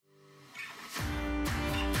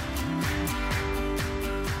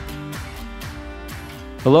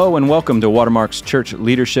Hello and welcome to Watermark's Church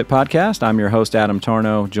Leadership Podcast. I'm your host, Adam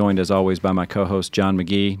Tarnow, joined as always by my co-host, John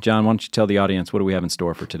McGee. John, why don't you tell the audience, what do we have in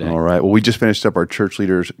store for today? All right. Well, we just finished up our Church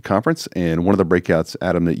Leaders Conference, and one of the breakouts,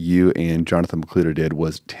 Adam, that you and Jonathan McCluder did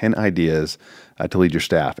was 10 ideas to lead your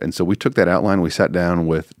staff. And so we took that outline, we sat down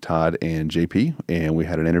with Todd and JP, and we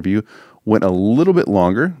had an interview. Went a little bit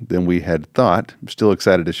longer than we had thought. I'm still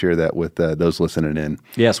excited to share that with those listening in.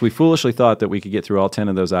 Yes, we foolishly thought that we could get through all 10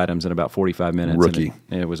 of those items in about 45 minutes. Rookie.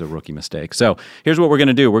 And it was a rookie mistake. So here's what we're going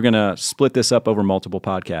to do. We're going to split this up over multiple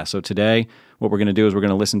podcasts. So today, what we're going to do is we're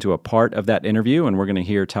going to listen to a part of that interview, and we're going to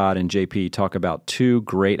hear Todd and JP talk about 2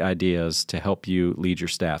 great ideas to help you lead your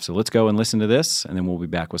staff. So let's go and listen to this, and then we'll be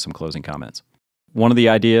back with some closing comments. One of the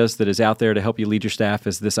ideas that is out there to help you lead your staff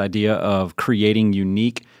is this idea of creating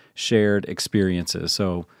unique shared experiences.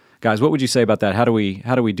 So, guys, what would you say about that? How do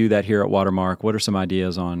we do that here at Watermark? What are some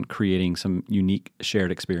ideas on creating some unique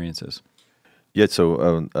shared experiences? Yeah,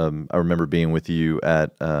 so I remember being with you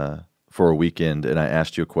at for a weekend, and I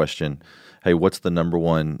asked you a question. Hey, what's the number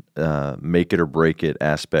one make it or break it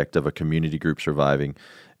aspect of a community group surviving?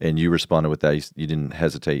 And you responded with that. You didn't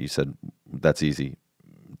hesitate. You said, that's easy.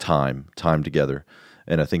 Time together.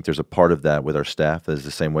 And I think there's a part of that with our staff that is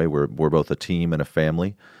the same way. We're both a team and a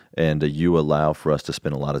family, and you allow for us to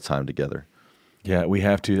spend a lot of time together. Yeah, we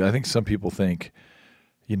have to. I think some people think,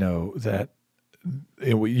 that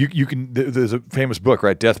you can. There's a famous book,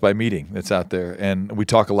 right, Death by Meeting, that's out there, and we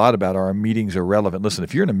talk a lot about our meetings are relevant. Listen,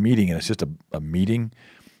 if you're in a meeting and it's just a meeting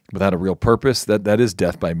without a real purpose, that is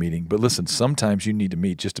death by meeting. But listen, sometimes you need to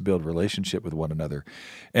meet just to build a relationship with one another.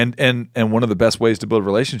 And one of the best ways to build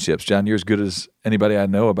relationships, John, you're as good as anybody I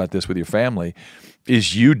know about this with your family,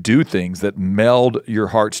 is you do things that meld your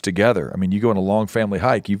hearts together. I mean, you go on a long family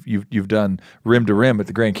hike. You've done rim to rim at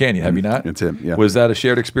the Grand Canyon, have you not? That's it, yeah. Was that a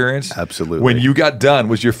shared experience? Absolutely. When you got done,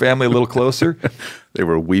 was your family a little closer? They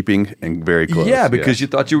were weeping and very close. Yeah, because you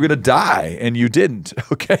thought you were going to die and you didn't.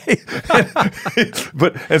 Okay,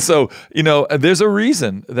 so there's a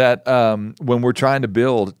reason that when we're trying to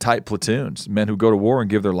build tight platoons, men who go to war and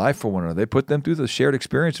give their life for one another, they put them through the shared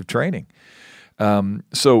experience of training.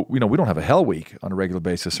 So we don't have a hell week on a regular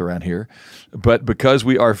basis around here, but because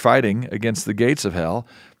we are fighting against the gates of hell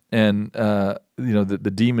and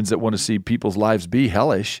the demons that want to see people's lives be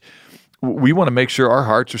hellish, we want to make sure our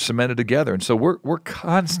hearts are cemented together. And so we're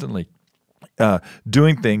constantly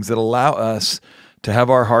doing things that allow us to have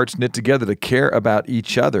our hearts knit together, to care about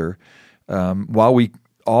each other while we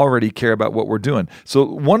already care about what we're doing. So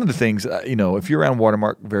one of the things, if you're around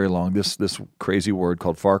Watermark very long, this crazy word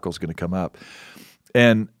called Farkle is going to come up.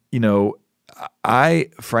 And, I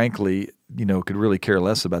frankly, could really care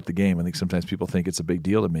less about the game. I think sometimes people think it's a big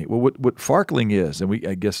deal to me. Well, what Farkling is, and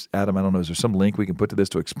I guess, Adam, I don't know, is there some link we can put to this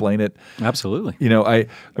to explain it? Absolutely.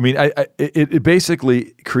 It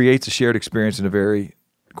basically creates a shared experience in a very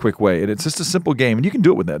quick way. And it's just a simple game. And you can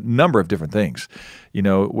do it with a number of different things.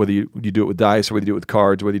 Whether you do it with dice, or whether you do it with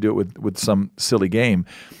cards, or whether you do it with some silly game.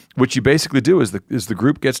 What you basically do is the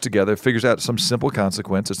group gets together, figures out some simple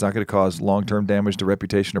consequence. It's not going to cause long-term damage to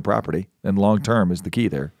reputation or property. And long-term is the key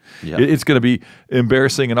there. Yeah. It's going to be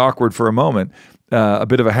embarrassing and awkward for a moment, a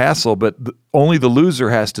bit of a hassle, but only the loser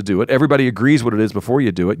has to do it. Everybody agrees what it is before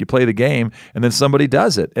you do it. You play the game, and then somebody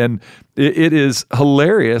does it. And it is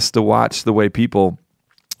hilarious to watch the way people,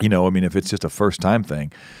 if it's just a first-time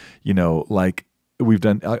thing, like we've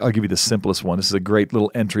done. I'll give you the simplest one. This is a great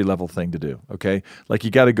little entry-level thing to do, okay? Like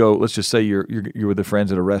you got to go, let's just say you're with the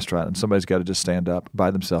friends at a restaurant, and somebody's got to just stand up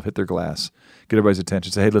by themselves, hit their glass, get everybody's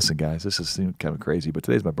attention, say, hey, listen, guys, this is kind of crazy, but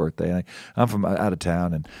today's my birthday, and I'm from out of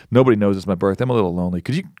town, and nobody knows it's my birthday. I'm a little lonely.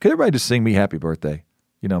 Could everybody just sing me happy birthday?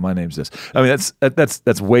 My name's this. I mean,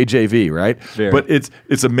 that's way JV, right? Very. But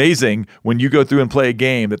it's amazing when you go through and play a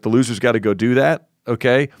game that the loser's got to go do that,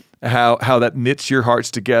 okay? How that knits your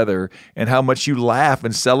hearts together and how much you laugh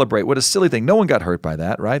and celebrate. What a silly thing. No one got hurt by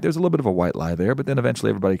that, right? There's a little bit of a white lie there, but then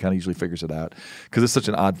eventually everybody kind of usually figures it out because it's such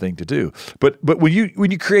an odd thing to do. But when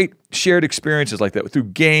you create shared experiences like that through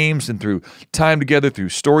games and through time together, through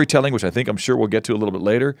storytelling, which I'm sure we'll get to a little bit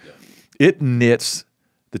later, it knits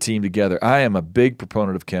the team together. I am a big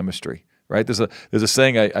proponent of chemistry. Right? There's a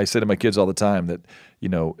saying I say to my kids all the time that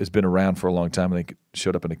has been around for a long time. I think it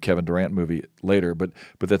showed up in a Kevin Durant movie later, but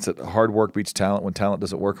that's that hard work beats talent when talent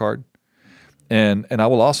doesn't work hard. And I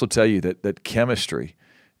will also tell you that chemistry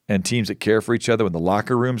and teams that care for each other when the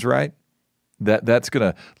locker room's right, that's going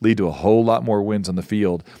to lead to a whole lot more wins on the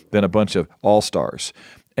field than a bunch of all-stars.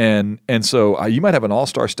 And so you might have an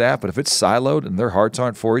all-star staff, but if it's siloed and their hearts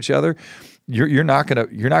aren't for each other, you're not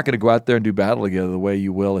gonna go out there and do battle together the way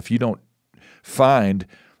you will if you don't find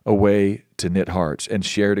a way to knit hearts, and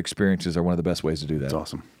shared experiences are one of the best ways to do that. That's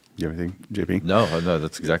awesome. You have anything, JP? No,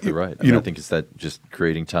 that's exactly right. I think it's that just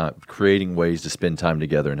creating ways to spend time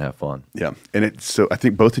together and have fun. Yeah, and so I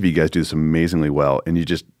think both of you guys do this amazingly well, and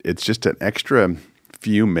it's just an extra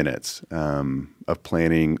few minutes of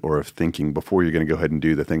planning or of thinking before you're going to go ahead and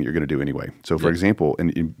do the thing that you're going to do anyway. So, for example,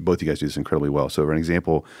 and both of you guys do this incredibly well. So, for an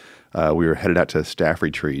example, we were headed out to a staff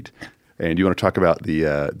retreat, and you want to talk about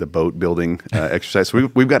the boat building exercise. So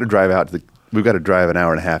we've got to drive out to we've got to drive an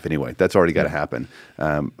hour and a half anyway. That's already got to happen.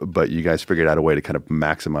 But you guys figured out a way to kind of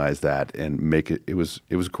maximize that and make it. It was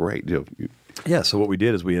great. Yeah. So what we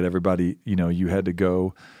did is we had everybody. You had to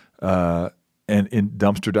go and in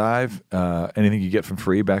dumpster dive anything you get from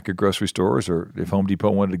free back at grocery stores, or if Home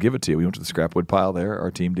Depot wanted to give it to you, we went to the scrap wood pile there.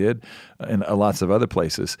 Our team did, and lots of other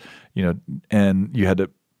places. And you had to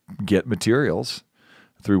get materials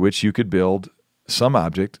through which you could build some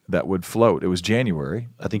object that would float. It was January.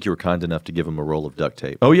 I think you were kind enough to give him a roll of duct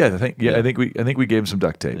tape. Oh yeah, I think we gave him some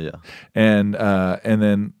duct tape. Yeah, and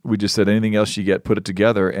then we just said anything else you get, put it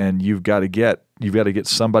together, and you've got to get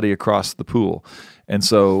somebody across the pool. And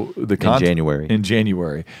so in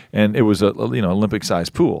January, and it was a Olympic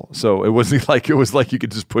sized pool. So it wasn't like you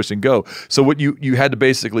could just push and go. So what you had to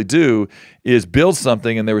basically do is build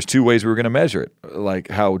something, and there was two ways we were going to measure it, like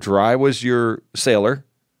how dry was your sailor,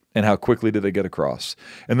 and how quickly did they get across.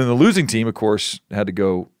 And then the losing team, of course, had to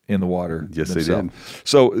go in the water. Yes, themselves. They did.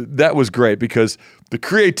 So that was great because the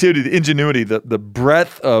creativity, the ingenuity, the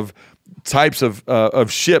breadth of types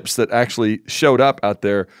of ships that actually showed up out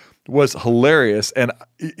there was hilarious. And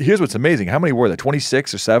here's what's amazing. How many were there?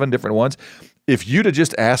 26 or 7 different ones? If you'd have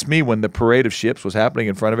just asked me when the parade of ships was happening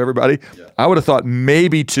in front of everybody, I would have thought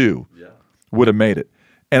maybe 2 would have made it.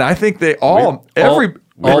 And I think they all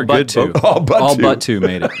but 2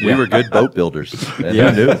 made it. We were good boat builders. And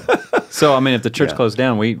we knew. So I mean, if the church closed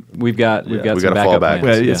down, we've got some backup plans.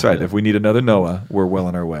 Well, that's right. If we need another Noah, we're well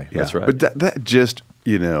on our way. Yeah. That's right. But that just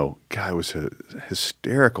God, it was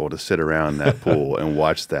hysterical to sit around that pool and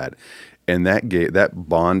watch that, and that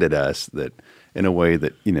bonded us that in a way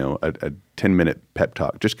that a 10-minute pep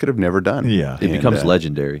talk just could have never done. Yeah, it becomes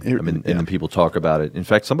legendary. And then people talk about it. In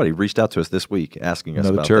fact, somebody reached out to us this week asking us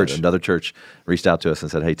about that. Another church reached out to us and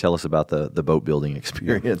said, "Hey, tell us about the boat building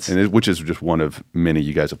experience," which is just one of many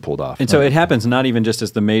you guys have pulled off. And so it happens not even just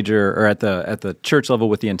as the major or at the church level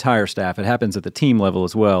with the entire staff. It happens at the team level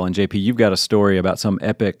as well. And JP, you've got a story about some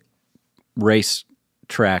epic race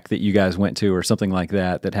track that you guys went to or something like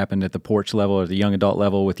that happened at the porch level or the young adult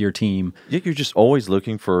level with your team. Yeah, you're just always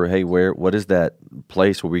looking for, hey, what is that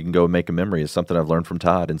place where we can go and make a memory? It's something I've learned from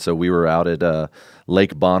Todd. And so we were out at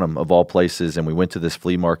Lake Bonham, of all places, and we went to this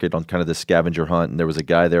flea market on kind of this scavenger hunt, and there was a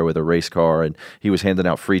guy there with a race car, and he was handing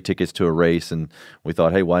out free tickets to a race, and we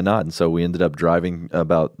thought, hey, why not? And so we ended up driving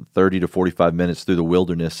about 30 to 45 minutes through the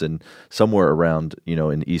wilderness and somewhere around,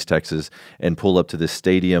 in East Texas, and pull up to this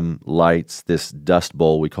stadium lights, this dust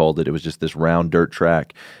bowl, we called it. It was just this round dirt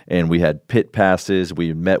track, and we had pit passes.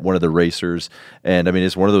 We met one of the racers, and I mean,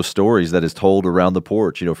 it's one of those stories that is told around the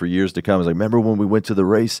porch, for years to come. It's like, remember when we went to the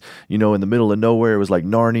race, in the middle of nowhere? It was like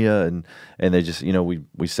Narnia, and they just,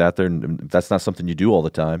 we sat there, and that's not something you do all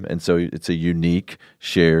the time, and so it's a unique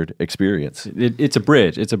shared experience. It's a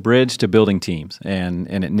bridge. It's a bridge to building teams, and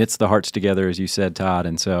it knits the hearts together, as you said, Todd,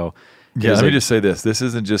 and so. Yeah, let me just say this. This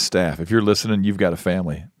isn't just staff. If you're listening, you've got a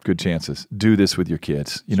family, good chances. Do this with your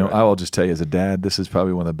kids. Right. I will just tell you as a dad, this is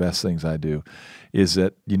probably one of the best things I do, is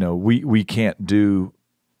that, we can't do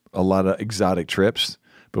a lot of exotic trips,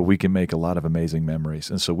 but we can make a lot of amazing memories.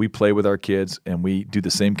 And so we play with our kids, and we do the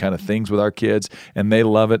same kind of things with our kids, and they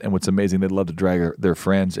love it. And what's amazing, they love to drag their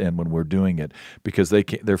friends in when we're doing it, because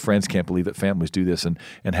their friends can't believe that families do this and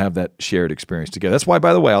have that shared experience together. That's why,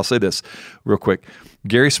 by the way, I'll say this real quick.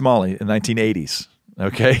 Gary Smalley in the 1980s,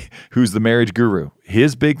 okay, who's the marriage guru,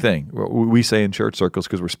 his big thing, we say in church circles,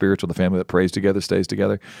 because we're spiritual, the family that prays together stays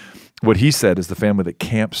together. What he said is the family that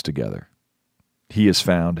camps together, he has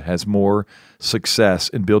found, has more success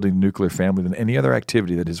in building a nuclear family than any other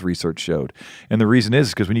activity that his research showed. And the reason is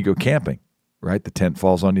because when you go camping, right, the tent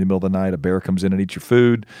falls on you in the middle of the night, a bear comes in and eats your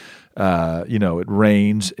food, it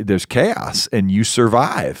rains, there's chaos, and you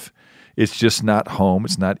survive. It's just not home.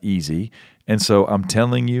 It's not easy. And so I'm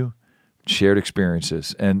telling you, shared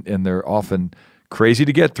experiences, and they're often crazy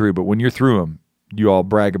to get through, but when you're through them, you all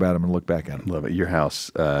brag about them and look back at them. Love it. Your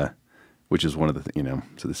house, which is one of the,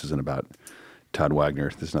 so this isn't about Todd Wagner.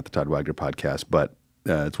 This is not the Todd Wagner podcast, but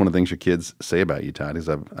it's one of the things your kids say about you, Todd, is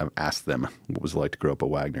I've asked them what was it like to grow up at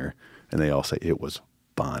Wagner, and they all say it was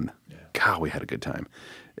fun. Yeah. God, we had a good time.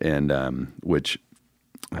 And which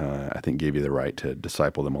I think gave you the right to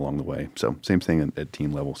disciple them along the way. So same thing at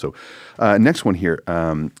team level. So next one here,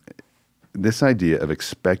 this idea of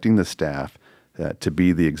expecting the staff to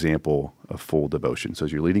be the example of full devotion. So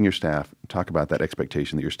as you're leading your staff, talk about that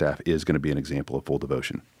expectation that your staff is going to be an example of full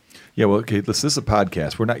devotion. Yeah, well, okay, this is a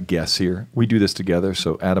podcast. We're not guests here. We do this together.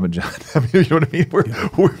 So Adam and John, I mean, you know what I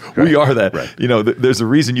mean? We are that. Right. You know, there's a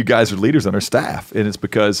reason you guys are leaders on our staff, and it's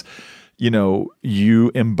because, you know,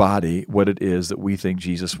 you embody what it is that we think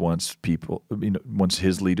Jesus wants people, you know, wants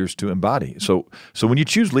his leaders to embody. So when you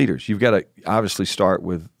choose leaders, you've got to obviously start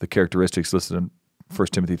with the characteristics listed in 1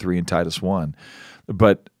 Timothy 3 and Titus 1.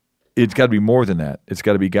 But it's got to be more than that. It's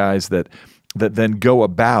got to be guys that then go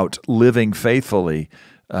about living faithfully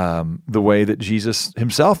the way that Jesus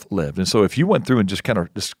himself lived. And so if you went through and just kind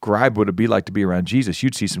of described what it'd be like to be around Jesus,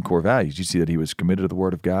 you'd see some core values. You'd see that he was committed to the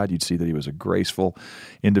Word of God. You'd see that he was a graceful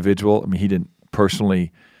individual. I mean, he didn't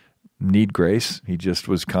personally need grace. He just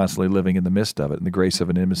was constantly living in the midst of it, in the grace of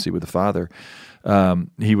an intimacy with the Father.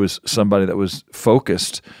 He was somebody that was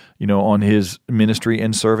focused, you know, on his ministry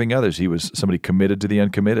and serving others. He was somebody committed to the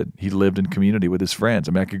uncommitted. He lived in community with his friends.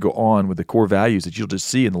 I mean, I could go on with the core values that you'll just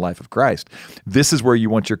see in the life of Christ. This is where you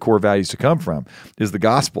want your core values to come from, is the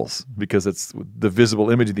Gospels, because it's the visible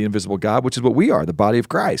image of the invisible God, which is what we are, the body of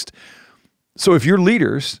Christ. So if your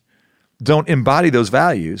leaders don't embody those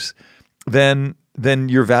values, then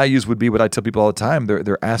your values would be what I tell people all the time. They're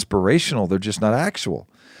aspirational. They're just not actual.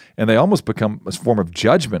 And they almost become a form of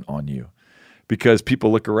judgment on you, because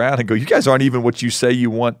people look around and go, you guys aren't even what you say you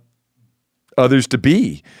want others to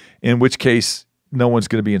be, in which case no one's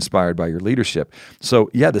going to be inspired by your leadership. So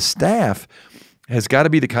yeah, the staff has got to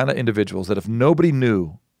be the kind of individuals that if nobody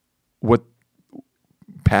knew what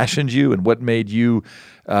passioned you and what made you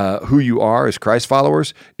who you are as Christ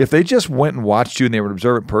followers, if they just went and watched you and they were an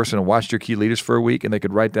observant person and watched your key leaders for a week and they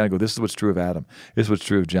could write down and go, this is what's true of Adam, this is what's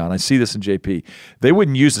true of John, I see this in JP, they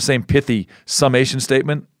wouldn't use the same pithy summation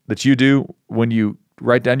statement that you do when you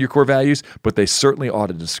write down your core values, but they certainly ought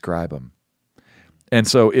to describe them. And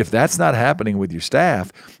so if that's not happening with your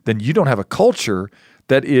staff, then you don't have a culture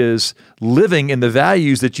that is living in the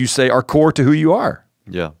values that you say are core to who you are.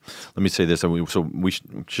 Yeah. Let me say this. So we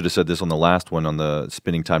should have said this on the last one, on the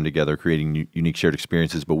spending time together, creating unique shared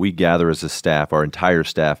experiences. But we gather as a staff, our entire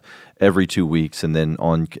staff, every 2 weeks, and then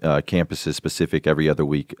on campuses specific every other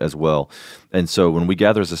week as well. And so when we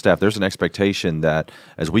gather as a staff, there's an expectation that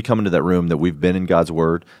as we come into that room, that we've been in God's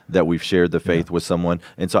Word, that we've shared the faith with someone.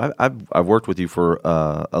 And so I've worked with you for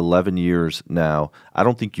 11 years now. I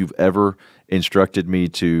don't think you've ever instructed me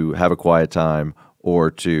to have a quiet time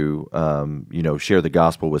or to share the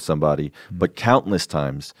gospel with somebody. But countless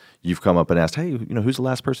times you've come up and asked, hey, who's the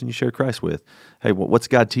last person you shared Christ with? Hey, what's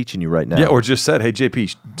God teaching you right now? Yeah, or just said, hey,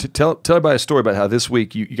 JP, tell everybody a story about how this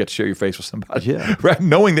week you got to share your faith with somebody. Yeah. Right?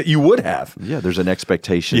 Knowing that you would have. Yeah, there's an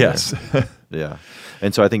expectation. Yes. Yeah.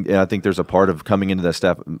 And so I think there's a part of coming into that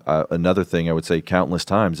staff. Another thing I would say countless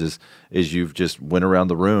times is you've just went around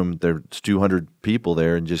the room. There's 200 people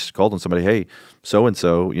there and just called on somebody, hey,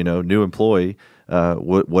 so-and-so, new employee,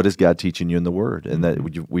 what is God teaching you in the Word? And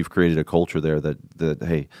that we've created a culture there that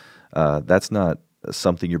hey, that's not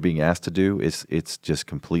something you're being asked to do. It's just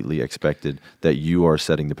completely expected that you are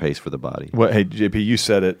setting the pace for the body. Well, hey, JP, you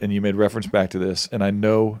said it, and you made reference back to this, and I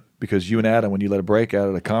know because you and Adam, when you led a breakout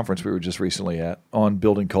at a conference we were just recently at on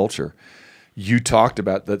building culture, you talked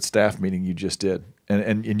about that staff meeting you just did.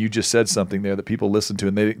 And you just said something there that people listen to,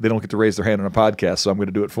 and they don't get to raise their hand on a podcast, so I'm going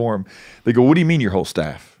to do it for them. They go, what do you mean your whole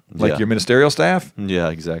staff? Like your ministerial staff? Yeah,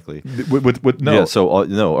 exactly. No. Yeah, so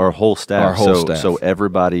no, our whole staff. Our whole staff. So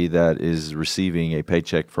everybody that is receiving a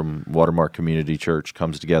paycheck from Watermark Community Church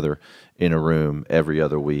comes together in a room every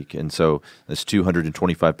other week. And so that's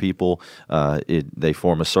 225 people. They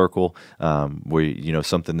form a circle where,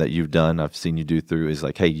 something that you've done, I've seen you do through, is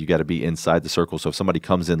like, hey, you got to be inside the circle. So if somebody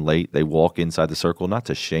comes in late, they walk inside the circle, not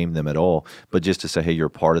to shame them at all, but just to say, hey, you're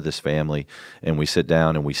a part of this family. And we sit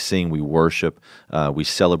down and we sing, we worship, we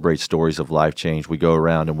celebrate stories of life change. We go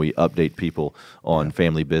around and we update people on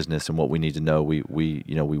family business and what we need to know. We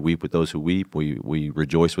weep with those who weep. We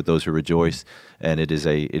rejoice with those who rejoice. And it is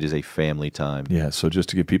a family time. Yeah, so just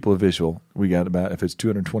to give people a visual, we got about, if it's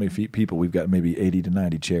 220 feet people, we've got maybe 80 to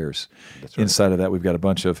 90 chairs. That's right. Inside of that, we've got a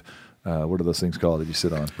bunch of, what are those things called that you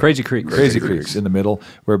sit on? Crazy Creeks in the middle,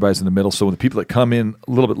 where everybody's in the middle. So when the people that come in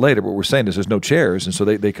a little bit later, what we're saying is there's no chairs, and so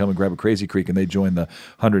they come and grab a Crazy Creek, and they join the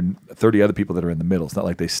 130 other people that are in the middle. It's not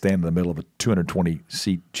like they stand in the middle of a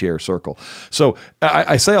 220-seat chair circle. So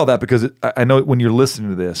I say all that because I know when you're listening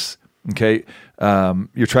to this, okay,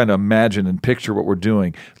 you're trying to imagine and picture what we're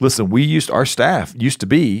doing. Listen, our staff used to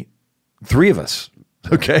be 3 of us.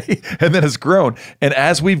 Okay. And then it's grown. And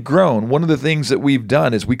as we've grown, one of the things that we've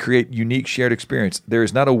done is we create unique shared experience. There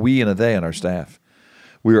is not a we and a they on our staff.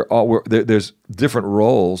 There's different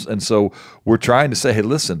roles. And so we're trying to say, hey,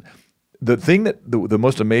 listen, the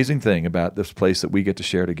most amazing thing about this place that we get to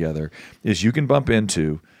share together is you can bump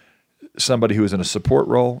into somebody who is in a support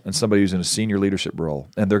role and somebody who's in a senior leadership role,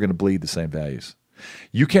 and they're going to bleed the same values.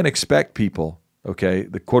 You can't expect people, okay,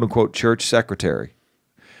 the quote unquote church secretary,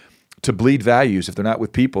 to bleed values if they're not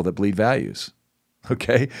with people that bleed values.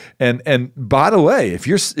 Okay. And by the way, if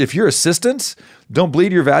your assistants don't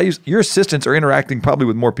bleed your values, your assistants are interacting probably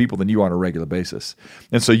with more people than you on a regular basis.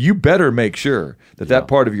 And so you better make sure that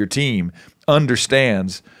part of your team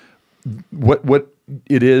understands what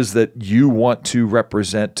it is that you want to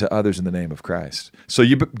represent to others in the name of Christ. So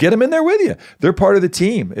you get them in there with you. They're part of the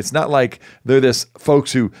team. It's not like they're this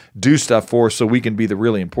folks who do stuff for us so we can be the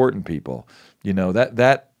really important people.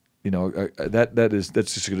 That's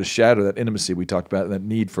just going to shatter that intimacy we talked about, that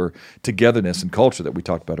need for togetherness and culture that we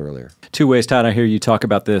talked about earlier. Two ways, Todd, I hear you talk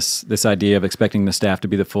about this idea of expecting the staff to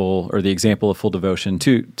be the example of full devotion.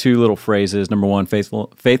 Two little phrases. Number one,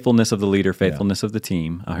 faithfulness of the leader, faithfulness of the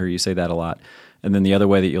team. I hear you say that a lot. And then the other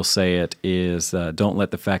way that you'll say it is don't let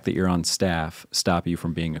the fact that you're on staff stop you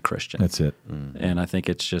from being a Christian. That's it. And I think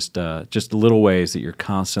it's just little ways that you're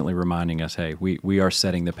constantly reminding us, hey, we are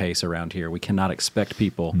setting the pace around here. We cannot expect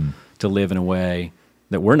people to live in a way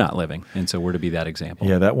that we're not living, and so we're to be that example.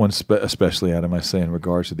 Yeah, that one especially, Adam, I say in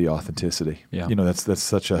regards to the authenticity. Yeah. That's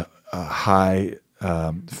such a high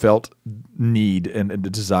felt need and the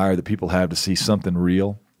desire that people have to see something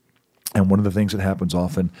real. And one of the things that happens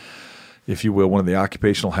often, if you will, one of the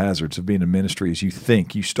occupational hazards of being in ministry is you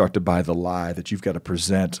start to buy the lie that you've got to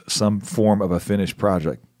present some form of a finished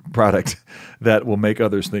product that will make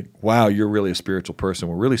others think, wow, you're really a spiritual person.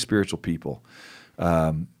 We're really spiritual people.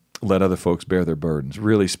 Let other folks bear their burdens.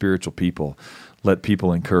 Really spiritual people. Let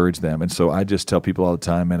people encourage them. And so I just tell people all the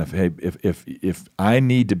time, man, if I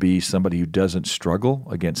need to be somebody who doesn't struggle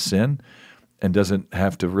against sin and doesn't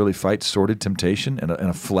have to really fight sordid temptation and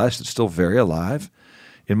a flesh that's still very alive,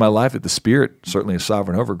 in my life, that the Spirit certainly is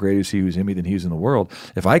sovereign over, greater is He who's in me than He who's in the world.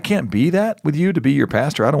 If I can't be that with you to be your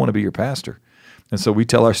pastor, I don't want to be your pastor. And so we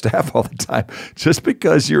tell our staff all the time, just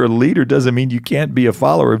because you're a leader doesn't mean you can't be a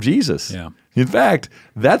follower of Jesus. Yeah. In fact,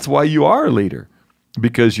 that's why you are a leader,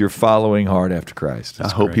 because you're following hard after Christ. I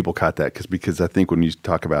hope people caught that because I think when you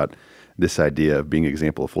talk about this idea of being an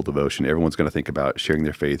example of full devotion, everyone's going to think about sharing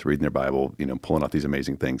their faith, reading their Bible, pulling off these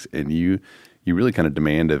amazing things. And you really kind of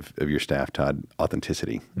demand of your staff, Todd,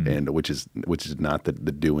 authenticity, and which is not the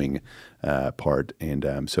doing part.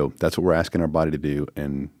 And so that's what we're asking our body to do,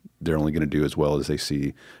 and they're only going to do as well as they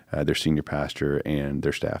see their senior pastor and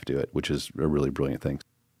their staff do it, which is a really brilliant thing.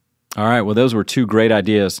 All right. Well, those were two great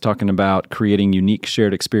ideas talking about creating unique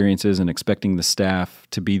shared experiences and expecting the staff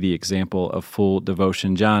to be the example of full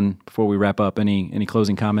devotion. John, before we wrap up, any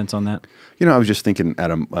closing comments on that? I was just thinking,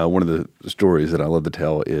 Adam, one of the stories that I love to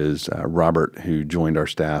tell is Robert, who joined our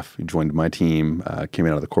staff, who joined my team, came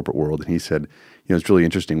out of the corporate world, and he said, it's really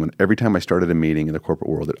interesting. When every time I started a meeting in the corporate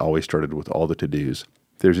world, it always started with all the to-dos.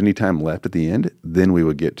 If there's any time left at the end, then we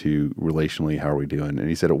would get to relationally, how are we doing? And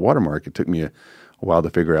he said at Watermark, it took me a while to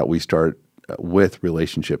figure out we start with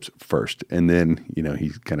relationships first. And then,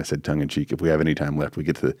 he kind of said tongue-in-cheek, if we have any time left, we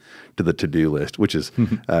get to the to-do list, which is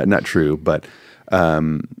not true. But,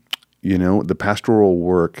 the pastoral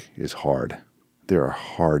work is hard. There are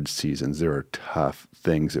hard seasons. There are tough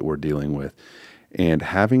things that we're dealing with. And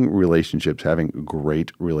having relationships, having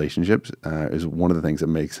great relationships is one of the things that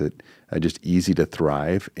makes it just easy to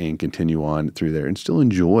thrive and continue on through there and still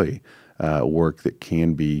enjoy work that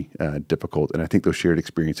can be difficult. And I think those shared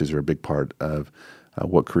experiences are a big part of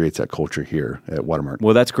what creates that culture here at Watermark.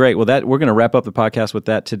 Well, that's great. Well, we're going to wrap up the podcast with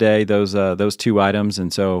that today, those two items.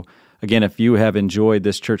 And so, again, if you have enjoyed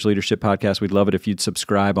this Church Leadership Podcast, we'd love it if you'd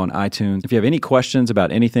subscribe on iTunes. If you have any questions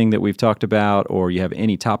about anything that we've talked about, or you have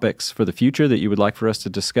any topics for the future that you would like for us to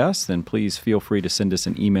discuss, then please feel free to send us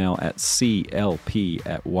an email at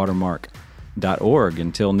clp@watermark.org.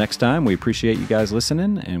 Until next time, we appreciate you guys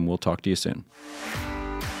listening, and we'll talk to you soon.